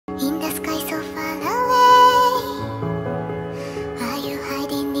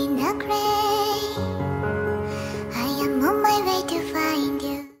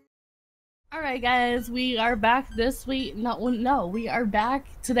guys, we are back this week. No, we are back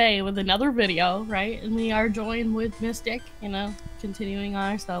today with another video, right? And we are joined with Mystic, continuing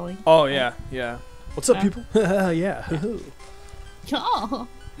on our SoulLink. Oh, yeah, yeah. What's up, people? Yeah. Oh.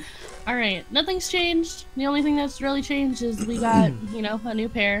 Alright, nothing's changed. The only thing that's really changed is we got, a new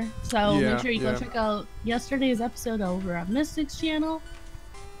pair. So make sure you go check out yesterday's episode over on Mystic's channel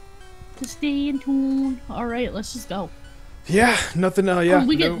to stay in tune. Alright, let's just go. Yeah, nothing. Yeah.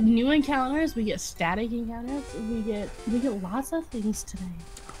 We get new encounters. We get static encounters. We get lots of things today.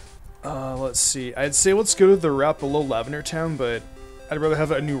 Let's see. I'd say let's go to the route below Lavender Town, but I'd rather have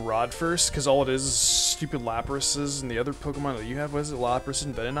a new rod first, because all it is stupid Laprases and the other Pokemon that you have. Was it Lapras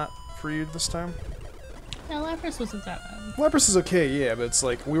and Venonat for you this time? Yeah, Lapras wasn't that bad. Lapras is okay, yeah, but it's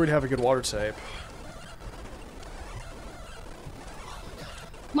like we already have a good water type.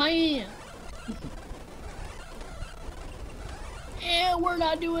 Yeah, we're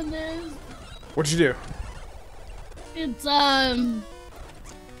not doing this. What'd you do? It's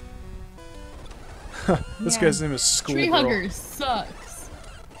This guy's name is School Tree Girl. Hugger sucks.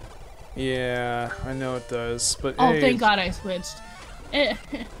 Yeah, I know it does, but oh, hey, thank God I switched. You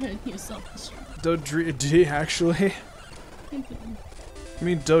self-destruct. Dodrio actually. I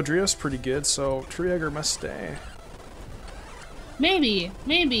mean, Dodrio's pretty good, so Tree Hugger must stay. Maybe.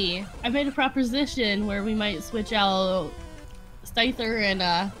 I made a proposition where we might switch out Scyther and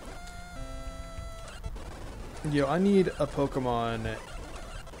Yo, I need a Pokemon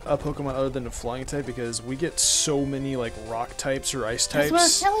other than a flying type, because we get so many like rock types or ice types. That's what I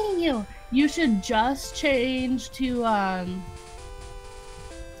was telling you. You should just change to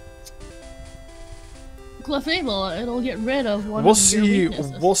Clefable. It'll get rid of one of your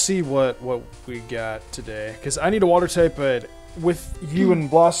weaknesses. We'll see what we got today, because I need a water type, but with you and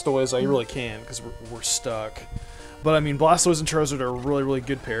Blastoise I really can't, because we're stuck. But I mean, Blastoise and Charizard are a really, really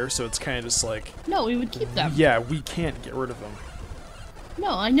good pair, so it's kind of just like... No, we would keep them. Yeah, we can't get rid of them. No,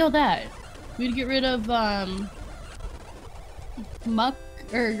 I know that. We'd get rid of, Muck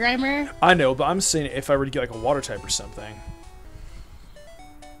or Grimer. I know, but I'm saying if I were to get like a water type or something.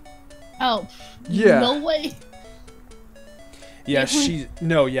 Oh. Yeah. No way. Yeah,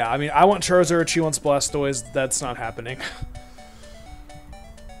 I mean, I want Charizard, she wants Blastoise, that's not happening.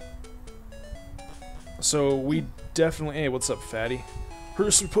 So we definitely... Hey, what's up, fatty?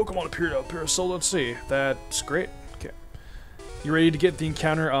 Here's some Pokemon appeared out here, so let's see. That's great. Okay. You ready to get the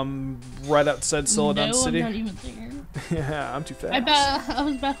encounter right outside Celadon City? No, I'm not even there. Yeah, I'm too fast. I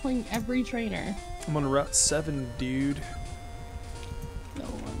was battling every trainer. I'm on Route 7, dude. No,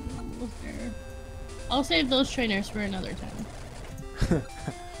 I'm almost there. I'll save those trainers for another time.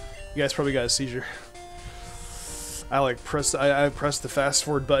 You guys probably got a seizure. I pressed the fast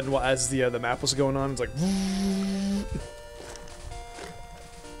forward button as the map was going on. It's like...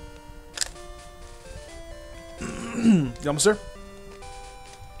 You almost there?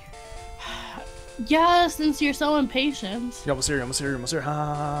 Yeah, since you're so impatient. You almost here,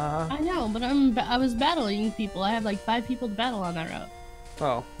 ha. I know, but I was battling people. I have like 5 people to battle on that route.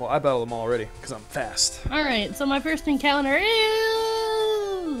 Oh, well, I battled them all already, because I'm fast. Alright, so my first encounter is...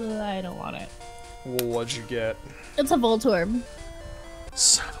 I don't want it. Well, what'd you get? It's a Voltorb.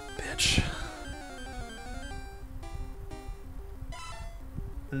 Son of a bitch.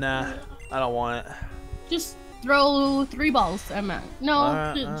 Nah, I don't want it. Just throw 3 balls at me.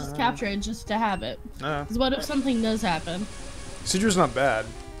 No, just capture it just to have it. Because what if something does happen? Seizur's not bad.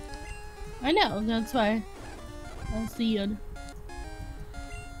 I know, that's why. I'll see you.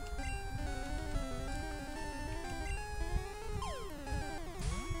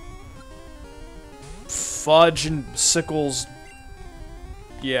 Fudge and Sickles.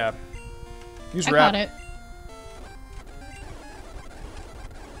 Yeah. Use Wrap. Got it.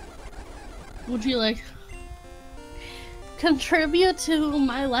 Would you like contribute to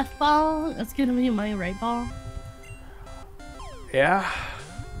my left ball? That's gonna be my right ball. Yeah.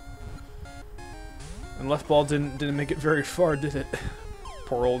 And left ball didn't make it very far, did it?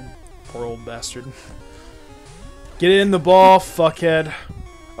 Poor old bastard. Get in the ball, fuckhead.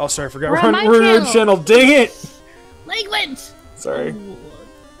 Oh, sorry, I forgot. We're on your channel. Dang it! Language! Sorry.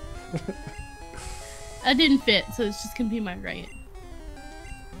 I didn't fit, so it's just gonna be my right.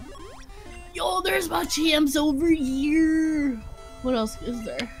 Yo, there's my champs over here! What else is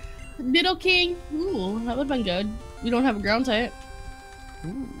there? Middle King? Ooh, that would've been good. We don't have a ground type.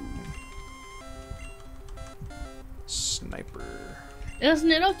 Ooh. Sniper. Is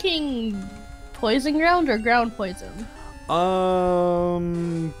Niddle King poison ground or ground poison?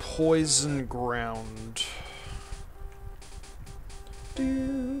 Poison ground.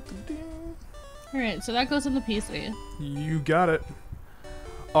 Alright, so that goes in the PC. You got it.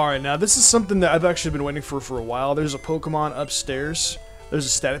 Alright, now this is something that I've actually been waiting for a while. There's a Pokemon upstairs. There's a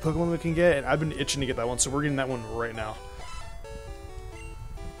static Pokemon we can get, and I've been itching to get that one, so we're getting that one right now.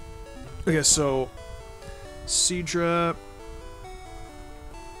 Okay, so... Seadra...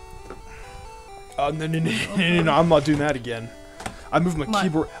 No, I'm not doing that again. I moved my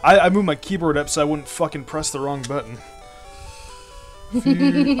keyboard. I moved my keyboard up so I wouldn't fucking press the wrong button.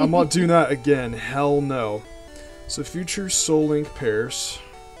 I'm not doing that again. Hell no. So future SoulLink pairs.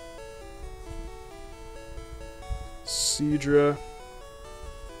 Seadra.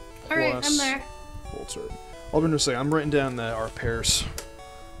 Alright, I'm there. Voltorb. I'll be saying I'm writing down our pairs.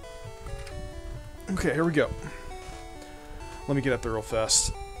 Okay, here we go. Let me get up there real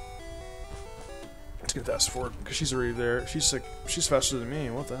fast. Let's get fast forward because she's already there. She's like, she's faster than me.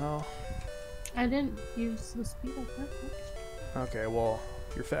 What the hell? I didn't use the speed up that much. Okay, well,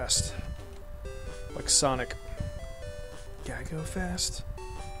 you're fast. Like Sonic. Gotta go fast.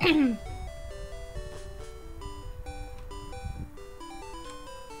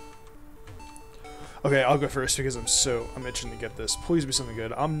 Okay, I'll go first because I'm itching to get this. Please be something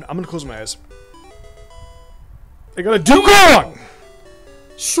good. I'm gonna close my eyes. I got a Dugong!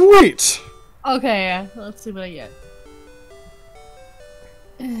 Sweet! Okay, let's see what I get.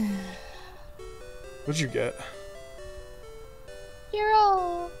 What'd you get?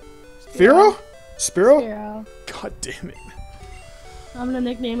 Hero! Firo? Spiro? Spiro. God damn it. I'm gonna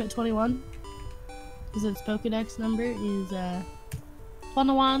nickname it 21. Because its Pokedex number is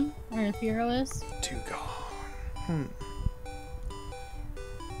 21, or Firo is. Dugong.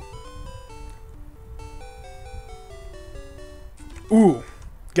 Ooh,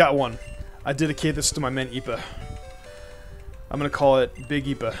 got one. I dedicate this to my man Ipa. I'm gonna call it Big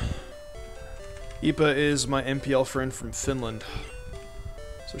Ipa. Ipa is my MPL friend from Finland.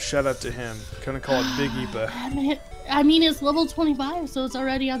 So shout out to him. Gonna call it Big Ipa. I mean, it's level 25, so it's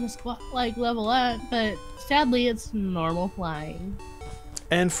already on the level up, but sadly it's normal flying.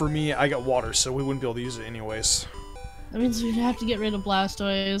 And for me, I got water, so we wouldn't be able to use it anyways. That means we'd have to get rid of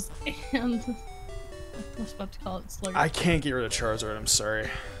Blastoise, and I was about to call it Slurp. I can't get rid of Charizard, I'm sorry.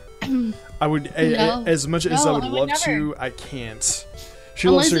 I would, as much as I would love to, I can't.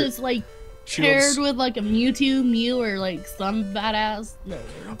 Unless it's like paired with like a Mewtwo, Mew, or like some badass. No.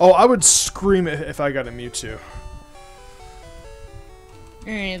 Oh, I would scream if I got a Mewtwo.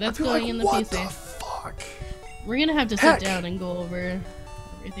 Alright, that's going in the what PC. The fuck? We're gonna have to sit down and go over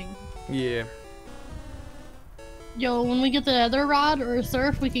everything. Yeah. Yo, when we get the other rod or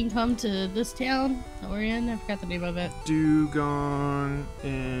surf, we can come to this town that we're in. I forgot the name of it. Dugong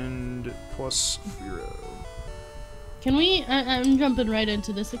and plus Firo. Can we? I'm jumping right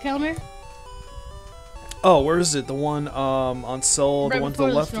into this encounter. Oh, where is it? The one on Cell, right the one to the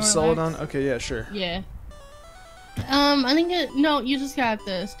left of Celadon? Okay, yeah, sure. Yeah. I think no, you just got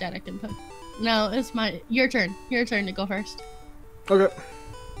the static input. No, it's your turn. Your turn to go first. Okay.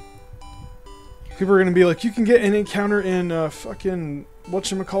 People are gonna be like, you can get an encounter in fucking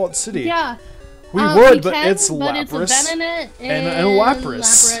whatchamacallit city. Yeah. We would, but it's but Lapras. It's a Venonat and a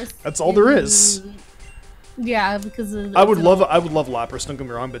Lapras. That's all there is. Yeah, because I would love Lapras, don't get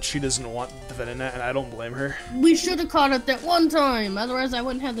me wrong, but she doesn't want the Venonat, and I don't blame her. We should have caught it that one time, otherwise I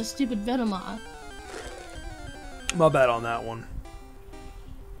wouldn't have the stupid Venomoth. My bad on that one.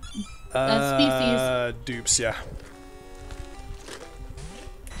 Species. Dupes, yeah.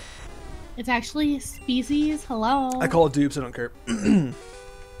 It's actually species. Hello. I call it dupes. I don't care. No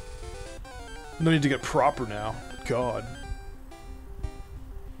need to get proper now. God.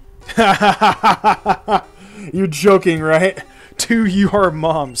 You're joking, right? To your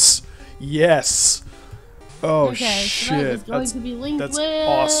moms. Yes. Oh okay, shit. So that is going to be linked that's with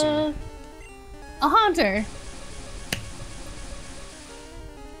awesome. A Haunter.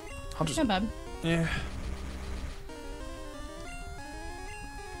 Hunter's Not bad. yeah.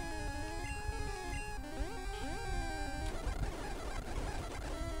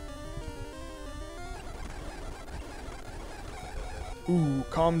 Ooh,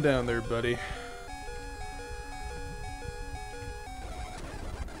 calm down there, buddy.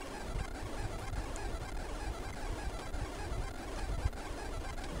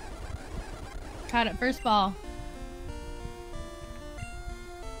 Caught it first ball.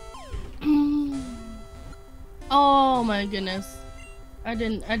 Oh my goodness. I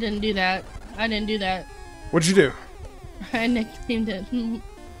didn't do that. I didn't do that. What'd you do? I nicknamed it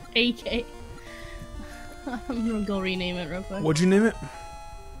AK. I'm gonna go rename it real quick. What'd you name it?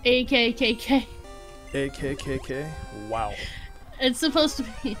 AKKK. AKKK? Wow. It's supposed to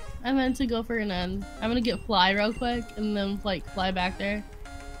be. I meant to go for an end. I'm gonna get fly real quick and then like fly back there.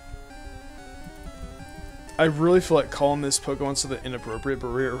 I really feel like calling this Pokemon something inappropriate,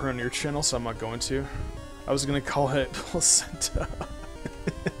 but we're on your channel, so I'm not going to. I was gonna call it Placenta.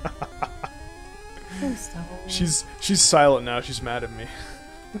 She's silent now. She's mad at me.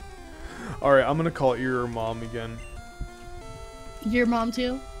 All right, I'm gonna call it your mom again. Your mom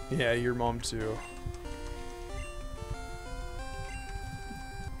too? Yeah, your mom too.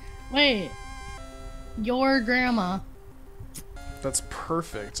 Wait, your grandma. That's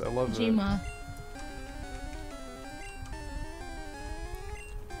perfect. I love it. Jima.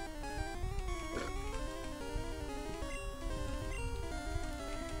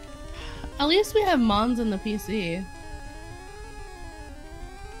 At least we have moms in the PC.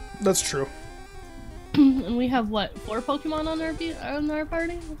 That's true. And we have what, 4 Pokemon on our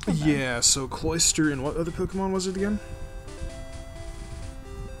party? Yeah. So Cloyster and what other Pokemon was it again?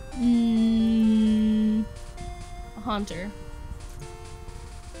 Haunter.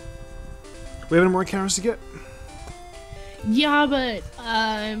 We have any more encounters to get? Yeah, but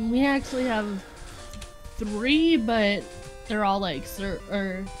we actually have 3, but they're all like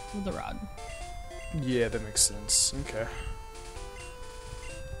with the rod. Yeah, that makes sense. Okay.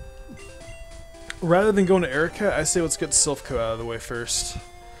 Rather than going to Erica, I say let's get Silphco out of the way first.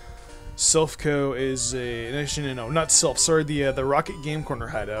 Silphco is actually no, not Sylph. Sorry, the Rocket Game Corner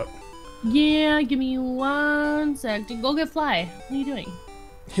hideout. Yeah, give me 1 sec to go get Fly. What are you doing?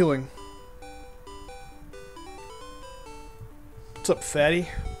 Healing. What's up, fatty?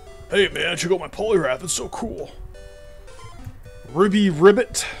 Hey man, check out my Poliwrath. It's so cool. Ruby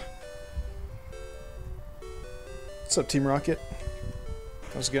Ribbit. What's up, Team Rocket?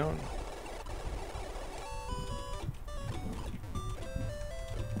 How's it going?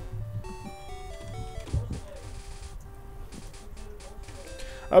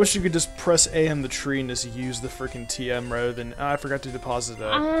 I wish you could just press A on the tree and just use the freaking TM rather than I forgot to deposit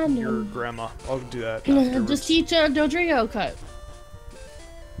your grandma. I'll do that. Just teach a Dodrio cut.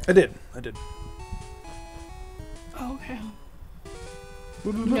 I did. Oh, okay.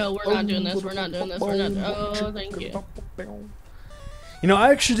 No, we're not doing this. We're not doing this. We're not. Oh, thank you. You know,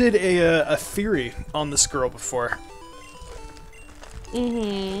 I actually did a theory on this girl before.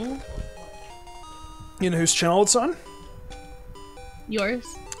 Mm-hmm. You know whose channel it's on? Yours?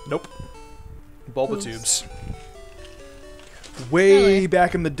 Nope. Bulbatubes. Way Really?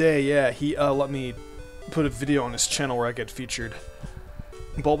 back in the day, yeah, he let me put a video on his channel where I get featured.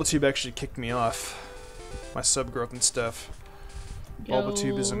 Bulbatube actually kicked me off. My sub growth and stuff.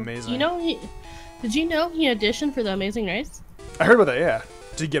 Bulbatube is amazing. You know, did you know he auditioned for The Amazing Race? I heard about that, yeah.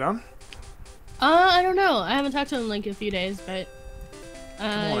 Did he get on? I don't know. I haven't talked to him in like a few days, but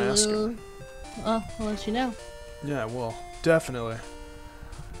I wanna ask him. I'll let you know. Yeah, well, definitely.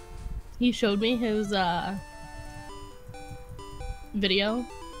 He showed me his video.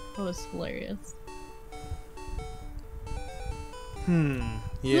 It was hilarious.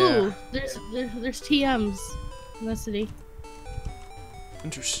 Yeah. Ooh, there's TMs in the city.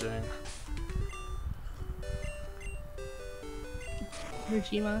 Interesting.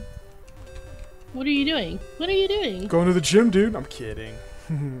 Hiroshima. What are you doing? What are you doing? Going to the gym, dude. I'm kidding.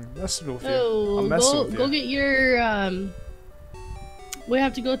 Messing with you. Oh, I'm messing with you. Go get your we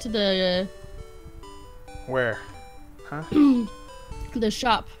have to go to the Where? Huh? the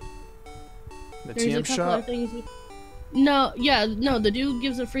shop. The There's TM a couple shop? of things. No, the dude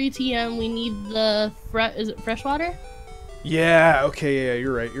gives a free TM. We need the is it freshwater? Yeah, okay, yeah,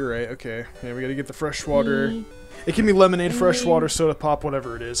 you're right, okay. Yeah, we gotta get the fresh water. It can be lemonade, fresh water, soda pop,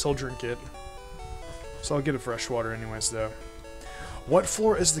 whatever it is. He'll drink it. So I'll get a fresh water anyways, though. What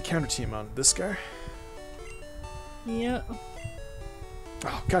floor is the counter team on? This guy? Yeah.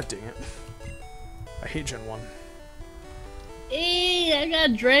 Oh, god dang it. I hate Gen 1. Hey, I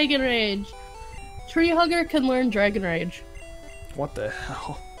got Dragon Rage. Tree Hugger can learn Dragon Rage. What the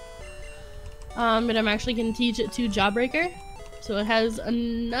hell? But I'm actually gonna teach it to Jawbreaker. So it has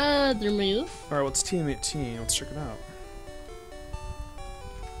another move. Alright, what's Team 18? Let's check it out.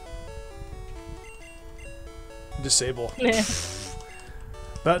 Disable.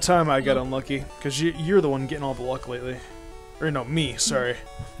 That time I got unlucky, because you're the one getting all the luck lately. Or no, me, sorry.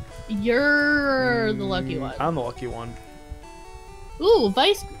 You're the lucky one. I'm the lucky one. Ooh,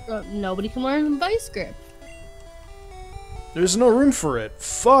 Vice... nobody can learn Vice Grip. There's no room for it.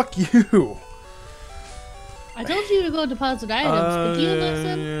 Fuck you! I told you to go deposit items, but do you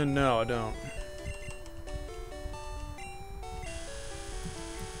listen? No, I don't.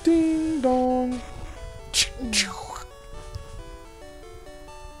 Ding dong.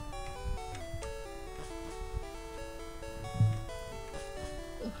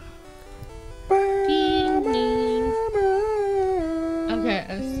 Ding, ding. Okay,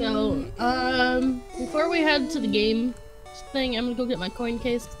 so, Before we head to the game thing, I'm gonna go get my coin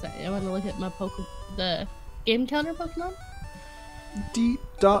case because I want to look at my the game counter Pokemon. Dee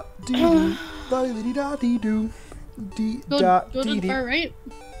dot dee doo, da dee da dee doo, dee dot Go to the far right.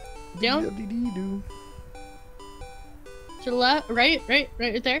 Down. Dee dee doo. To the left, right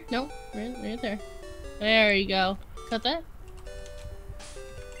there. No, right there. There you go. Cut that.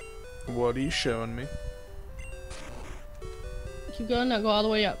 What are you showing me? Keep going. Now go all the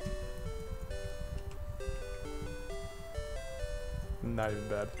way up. Not even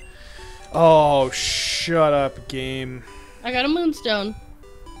bad. Oh, shut up, game. I got a moonstone.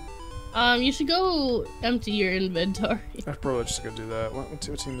 You should go empty your inventory. I should probably just go do that. What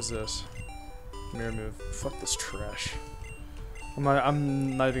team is this? Mirror move. Fuck this trash. I'm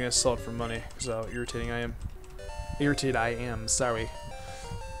not even gonna sell it for money because how irritating I am. Irritated I am. Sorry.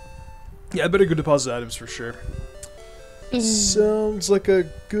 Yeah, I better go deposit items for sure. Sounds like a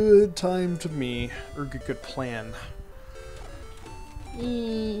good time to me, or a good plan.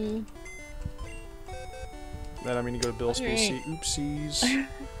 Then I mean, you go to Bill's PC. Oopsies.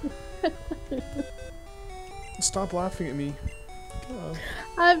 Stop laughing at me. Oh.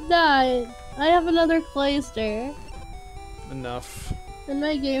 I'm not. I have another Clayster. Enough. In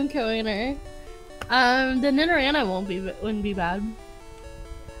my game coiner. The Ninorana wouldn't be bad.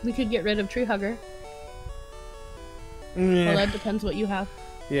 We could get rid of Tree Hugger. Yeah. Well, that depends what you have.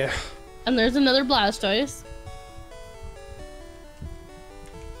 Yeah. And there's another Blastoise.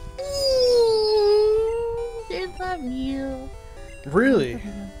 There's that Mew. Really?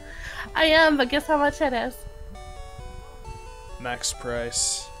 I am, but guess how much it is? Max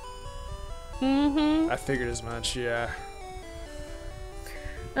price. Mm-hmm. I figured as much, yeah.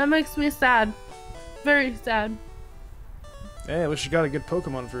 That makes me sad. Very sad. Hey, at least you got a good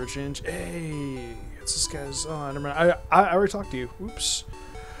Pokemon for a change. Hey, it's this guy's. Oh, never mind. I already talked to you. Oops.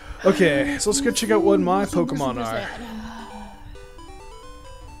 Okay, so let's go check out what my Pokemon are.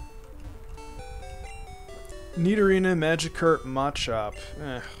 Nidorina, Magikarp, Machop.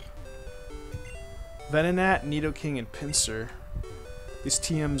 Venonat, Nidoking, and Pinsir. These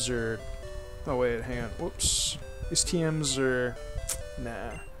TMs are... Oh wait, hang on. Whoops. These TMs are...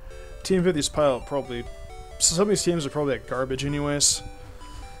 Nah. Team 50's pile probably... So some of these teams are probably like garbage anyways.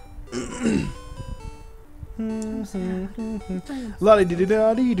 La di di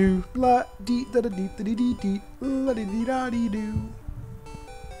da di do. La di da da di da di di di. La di di da di do.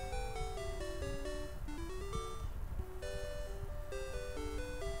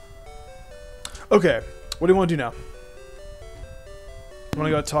 Okay, what do you want to do now? You want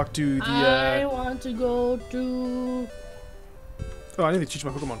to go talk to the, I want to go to... Oh, I need to teach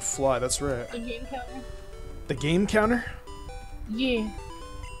my Pokemon Fly, that's right. the game counter. The game counter? Yeah.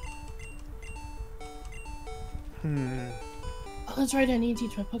 Oh, that's right, I need to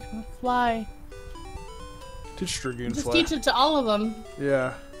teach my Pokemon Fly. Teach Dragoon Just Fly. teach it to all of them.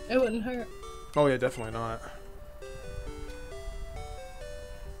 Yeah. It wouldn't hurt. Oh yeah, definitely not.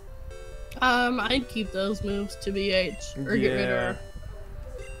 I'd keep those moves to BH, or get rid of her.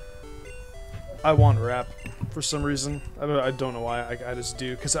 I want Wrap for some reason. I don't know why. I just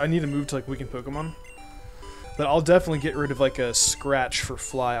do, because I need to move to like weakened Pokemon. But I'll definitely get rid of like a Scratch for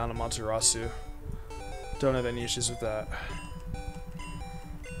Fly on a Amaterasu. Don't have any issues with that.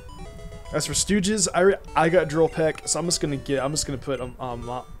 As for Stooges, I got Drill Peck, so I'm just gonna put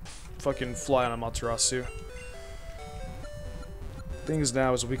fucking Fly on a Amaterasu. Thing is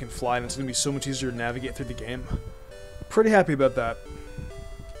now is we can fly and it's gonna be so much easier to navigate through the game. Pretty happy about that.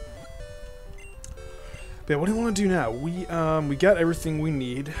 But yeah, what do you want to do now? We got everything we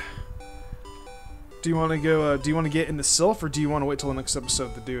need. Do you want to go? Do you want to get into Sylph, or do you want to wait till the next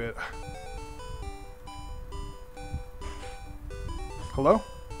episode to do it? Hello?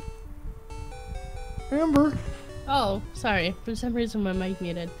 Amber? Oh, sorry. For some reason my mic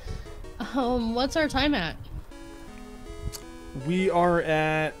muted. What's our time at? We are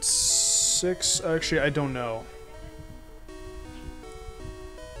at 6. Actually, I don't know.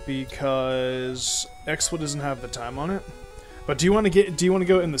 Because Expo doesn't have the time on it. But do you want to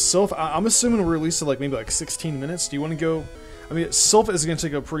go in the Sylph? I'm assuming we'll release it like maybe like 16 minutes. Do you want to go? I mean, Sylph is going to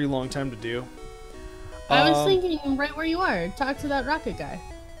take a pretty long time to do. I was thinking right where you are. Talk to that rocket guy.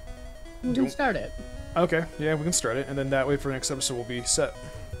 We can start it. Okay, yeah, we can start it, and then that way for next episode we'll be set.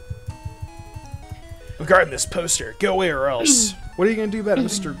 Regarding this poster, go away or else. What are you gonna do about it,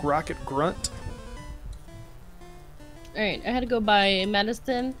 Mr. Rocket Grunt? Alright, I had to go buy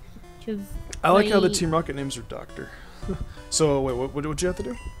medicine, because... I like how the Team Rocket names are Doctor. So, wait, what did you have to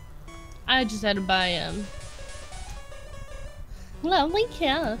do? I just had to buy, lovely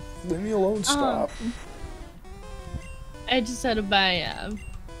cat. Leave me alone, stop. I just had to buy,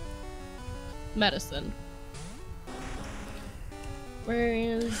 medicine. Where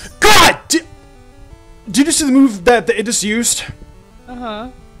is... God! Did you see the move that it just used? Uh-huh.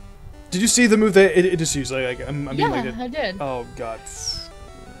 Did you see the move that it just used? Like, I mean, yeah, like I did. Oh, God.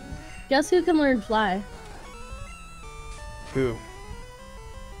 Guess who can learn fly? Who?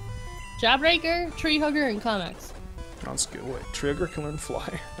 Jawbreaker, Tree Hugger, and Conex. That's good. Wait, Trigger can learn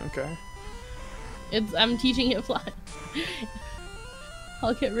fly. Okay. I'm teaching it fly.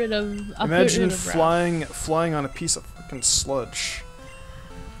 I'll get rid of. Imagine flying on a piece of fucking sludge.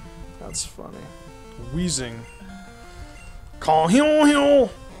 That's funny. Wheezing. I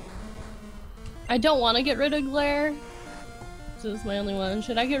don't want to get rid of glare. This is my only one.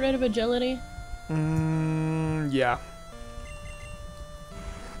 Should I get rid of agility? Yeah.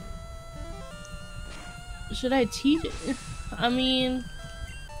 Should I teach it? I mean,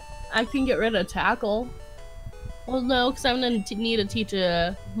 I can get rid of tackle. Well, no, because I'm going to need to teach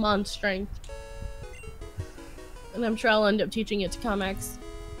a Mon strength. And I'm sure I'll end up teaching it to Comex.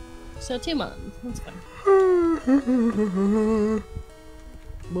 So 2 months. That's fine.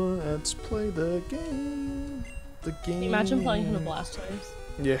 Let's play the game. The game. Can you imagine playing him a Blastoise?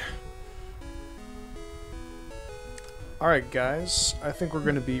 Yeah. Alright, guys. I think we're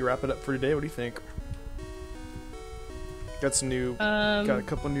going to be wrapping up for today. What do you think? Got some new, got a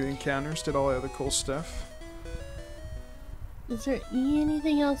couple new encounters, did all the other cool stuff. Is there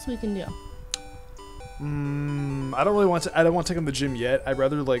anything else we can do? I don't really want to, I don't want to take them to the gym yet. I'd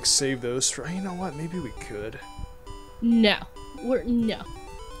rather like save those for, you know what, maybe we could. No. No.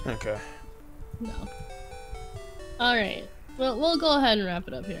 Okay. No. Alright. Well, we'll go ahead and wrap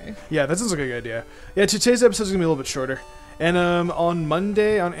it up here. Yeah, that sounds like a good idea. Yeah, today's episode is going to be a little bit shorter. And on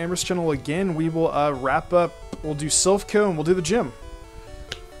Monday on Amber's channel again, we will wrap up. We'll do Silph and we'll do the gym.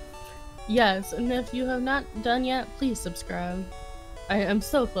 Yes, and if you have not done yet, please subscribe. I am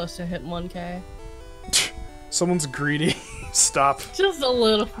so close to hitting 1K. Someone's greedy. Stop. Just a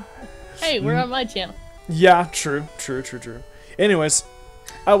little. Hey, we're on my channel. Yeah, true. Anyways,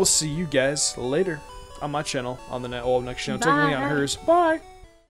 I will see you guys later on my channel on the next channel. Take me on hers. Bye.